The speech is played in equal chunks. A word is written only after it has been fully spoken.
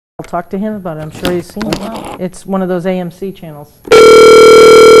I'll talk to him about it. I'm sure he's seen it. It's one of those AMC channels.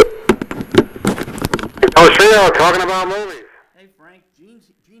 Oh, sure, talking about movies. Hey, Frank, Gene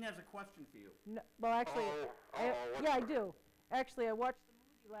has a question for you. No, well, actually, yeah, I do. Actually, I watched the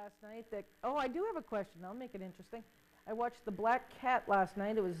movie last night. I do have a question. I'll make it interesting. I watched The Black Cat last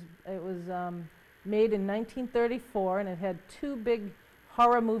night. It was made in 1934, and it had two big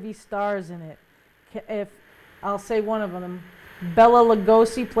horror movie stars in it. If I'll say one of them, Bela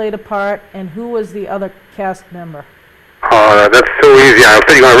Lugosi played a part, and who was the other cast member? Oh, that's so easy. I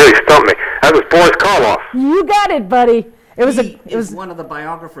think you're going to really stump me. That was Boris Karloff. You got it, buddy. It was one of the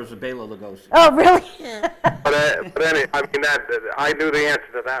biographers of Bela Lugosi. Oh, really? but anyway, I mean, I knew the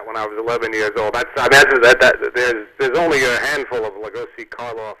answer to that when I was 11 years old. There's only a handful of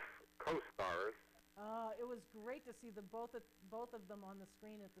Lugosi-Karloff co-stars. It was great to see both of them on the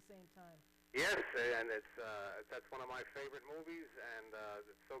screen at the same time. Yes, and that's one of my favorite movies, and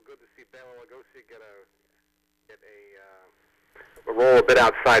it's so good to see Bela Lugosi get a role a bit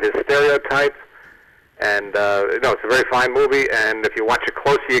outside his stereotype. And it's a very fine movie, and if you watch it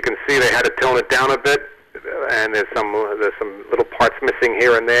closely, you can see they had to tone it down a bit, and there's some little parts missing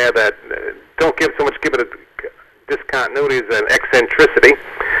here and there that don't give it a discontinuity, an eccentricity.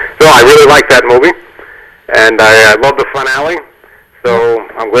 So I really like that movie, and I love the finale. So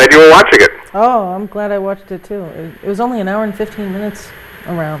I'm glad you were watching it. Oh, I'm glad I watched it too. It was only an hour and 15 minutes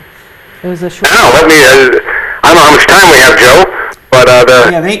around. It was a short. Now I don't know how much time we have, Joe, but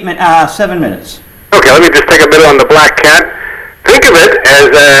we have 7 minutes. Okay, let me just take a minute on The Black Cat. Think of it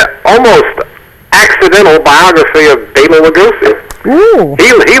as an almost accidental biography of Bela Lugosi. Ooh.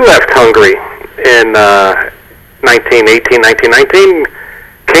 He left Hungary in 1919,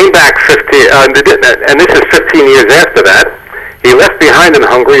 came back 15, and this is 15 years after that. He left behind in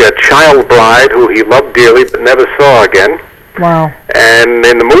Hungary a child bride who he loved dearly but never saw again. Wow. And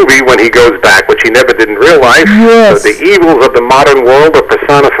in the movie, when he goes back, which he never did in real life, yes, the evils of the modern world are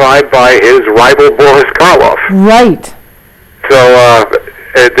personified by his rival Boris Karloff. Right. So,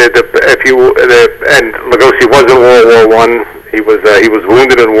 and Lugosi was in World War I. He was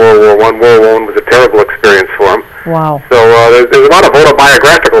wounded in World War I. World War I was a terrible experience for him. Wow. So there's a lot of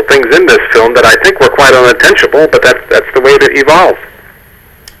autobiographical things in this film that I think were quite unintentional, but that's the way it evolved.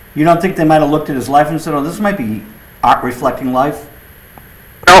 You don't think they might have looked at his life and said, "Oh, this might be art reflecting life"?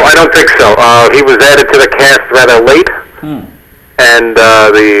 No, I don't think so. He was added to the cast rather late, and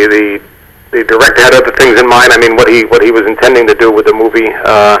the director had other things in mind. I mean, what he was intending to do with the movie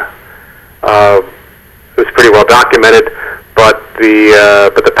was pretty well documented, but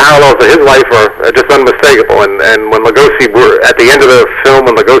the parallels of his life are just unmistakable. And when Lugosi, at the end of the film,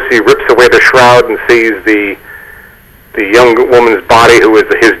 when Lugosi rips away the shroud and sees the young woman's body, who is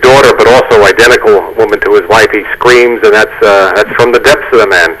his daughter, but also identical woman to his wife, he screams, and that's from the depths of the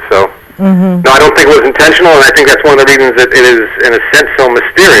man. So, no, I don't think it was intentional, and I think that's one of the reasons that it is, in a sense, so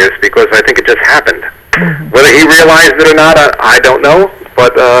mysterious, because I think it just happened. Whether he realized it or not, I don't know,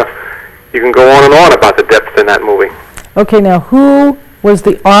 but you can go on and on about the depth in that movie. Okay, now who was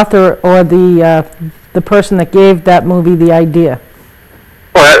the author or the person that gave that movie the idea?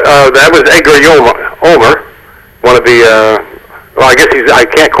 Well, that was Edgar Ulmer. One of the, well, I guess I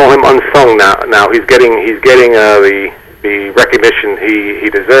can't call him unsung now. He's getting the recognition he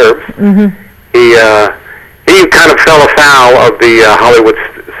deserves. He kind of fell afoul of the Hollywood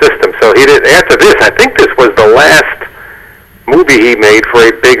system. So he did. After this, I think this was the last movie he made for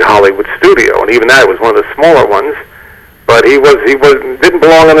a big Hollywood studio, and even that was one of the smaller ones. But he didn't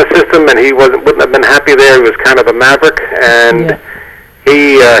belong in the system, and he wouldn't have been happy there. He was kind of a maverick, and. Yeah.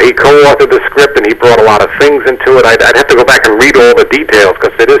 He co-authored the script, and he brought a lot of things into it. I'd have to go back and read all the details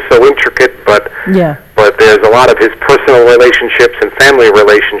because it is so intricate. But there's a lot of his personal relationships and family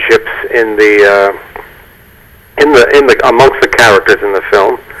relationships in the amongst the characters in the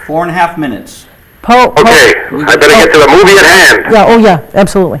film. 4.5 minutes. Okay, I better get to the movie at hand. Yeah. Oh yeah,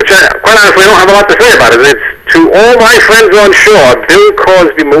 absolutely. Which, quite honestly, I don't have a lot to say about it. It's To All My Friends on Shore, Bill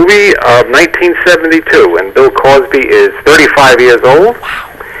Cosby movie of 1972, and Bill Cosby is 35 years old. Wow.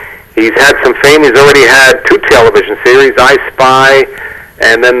 He's had some fame. He's already had 2 television series, I Spy,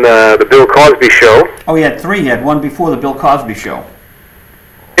 and then the Bill Cosby Show. Oh, he had 3. He had one before the Bill Cosby Show.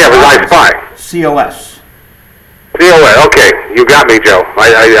 Yeah, it was I Spy. COS. COS, okay. You got me, Joe.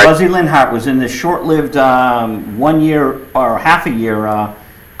 Buzzy Linhart was in the short-lived 1 year or half a year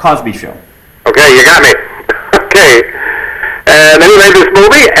Cosby Show. Okay, you got me. Okay. And then he made this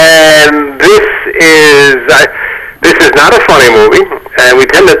movie, and this is not a funny movie, and we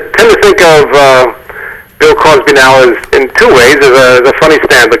tend to think of Bill Cosby now is, in two ways, is a funny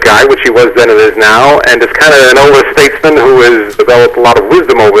stand-up guy, which he was then and is now, and is kind of an older statesman who has developed a lot of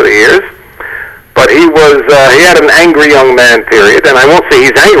wisdom over the years. But he was, he had an angry young man period, and I won't say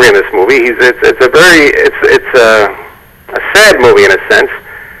he's angry in this movie. It's a sad movie in a sense,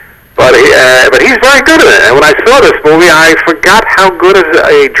 but he's very good at it. And when I saw this movie, I forgot how good as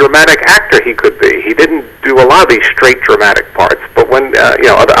a dramatic actor he could be. He didn't do a lot of these straight dramatic parts, but when,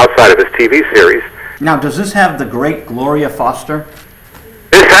 outside of his TV series. Now, does this have the great Gloria Foster?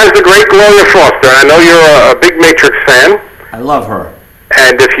 This has the great Gloria Foster. I know you're a big Matrix fan. I love her.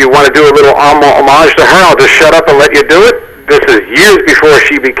 And if you want to do a little homage to her, I'll just shut up and let you do it. This is years before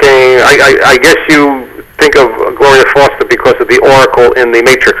she became, I guess you think of Gloria Foster because of the Oracle in the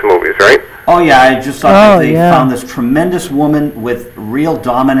Matrix movies, right? Oh yeah, I just thought that they found this tremendous woman with real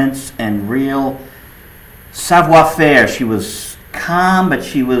dominance and real savoir-faire. She was calm, but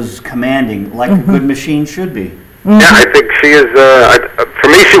she was commanding, like a good machine should be. Yeah, I think she is. For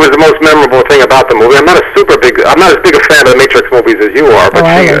me, she was the most memorable thing about the movie. I'm not as big a fan of the Matrix movies as you are, but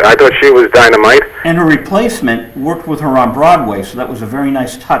I thought she was dynamite. And her replacement worked with her on Broadway, so that was a very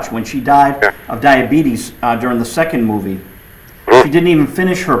nice touch. When she died of diabetes during the second movie, she didn't even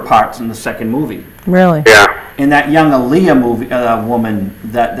finish her parts in the second movie. Really? Yeah. And that young Aaliyah movie, woman,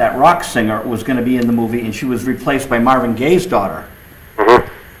 that rock singer, was going to be in the movie, and she was replaced by Marvin Gaye's daughter.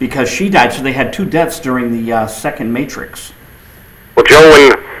 Because she died, so they had two deaths during the second Matrix. Well, Joe,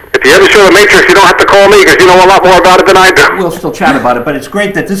 if you ever show the Matrix, you don't have to call me because you know a lot more about it than I do. We'll still chat about it, but it's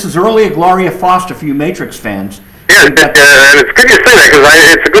great that this is early Gloria Foster for you Matrix fans. Yeah, and it's good you say that because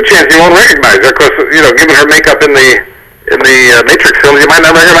it's a good chance you won't recognize her because, given her makeup in the Matrix films, you might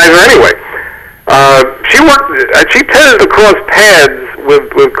not recognize her anyway. She tended to cross paths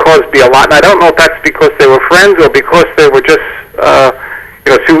with Cosby a lot, and I don't know if that's because they were friends or because they were just,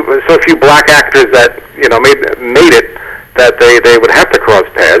 so few black actors that made it that they would have to cross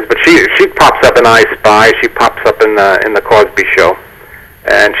paths. But she pops up in I Spy. She pops up in the Cosby Show,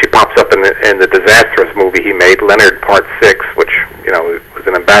 and she pops up in the disastrous movie he made, Leonard Part 6, which was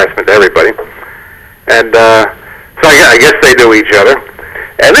an embarrassment to everybody. And so I guess they do each other.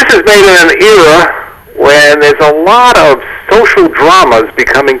 And this is made in an era when there's a lot of social dramas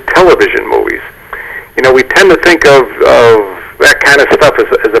becoming television movies. We tend to think of that kind of stuff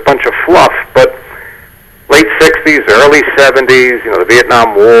as a bunch of fluff, but late 60s, early 70s, the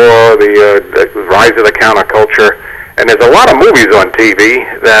Vietnam War, the rise of the counterculture, and there's a lot of movies on TV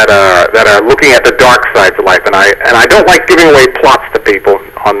that are looking at the dark sides of life, and I don't like giving away plots to people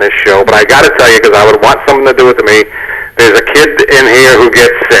on this show, but I got to tell you, because I would want something to do with me, there's a kid in here who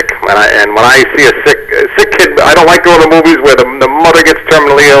gets sick, and when I see a sick kid, I don't like going to movies where the mother gets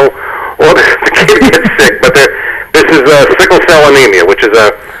terminally ill or the kid gets sick, but this is sickle cell anemia, which is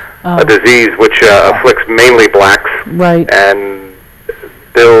a disease which afflicts mainly blacks. Right. And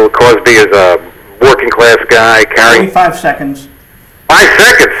Bill Cosby is a working class guy carrying 45 seconds. 5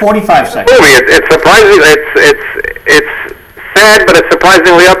 seconds. 45 seconds. It's surprising. It's sad, but it's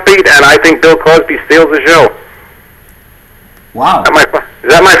surprisingly upbeat, and I think Bill Cosby steals the show. Wow.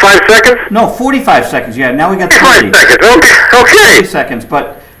 Is that my 5 seconds? No, 45 seconds. Yeah, now we got 30. 5 seconds. Okay. 30 seconds,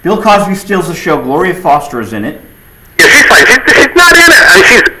 but Bill Cosby steals the show. Gloria Foster is in it. Yeah, she's fine. She's not in it. I mean,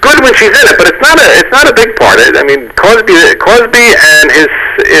 she's good when she's in it, but it's not a big part. I mean, Cosby and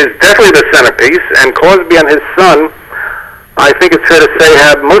is definitely the centerpiece, and Cosby and his son, I think it's fair to say,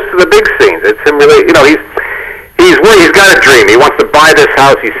 have most of the big scenes. It's him really, he's got a dream. He wants to buy this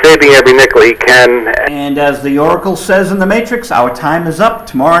house. He's saving every nickel he can. And as the Oracle says in The Matrix, our time is up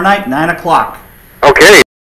tomorrow night, 9 o'clock. Okay.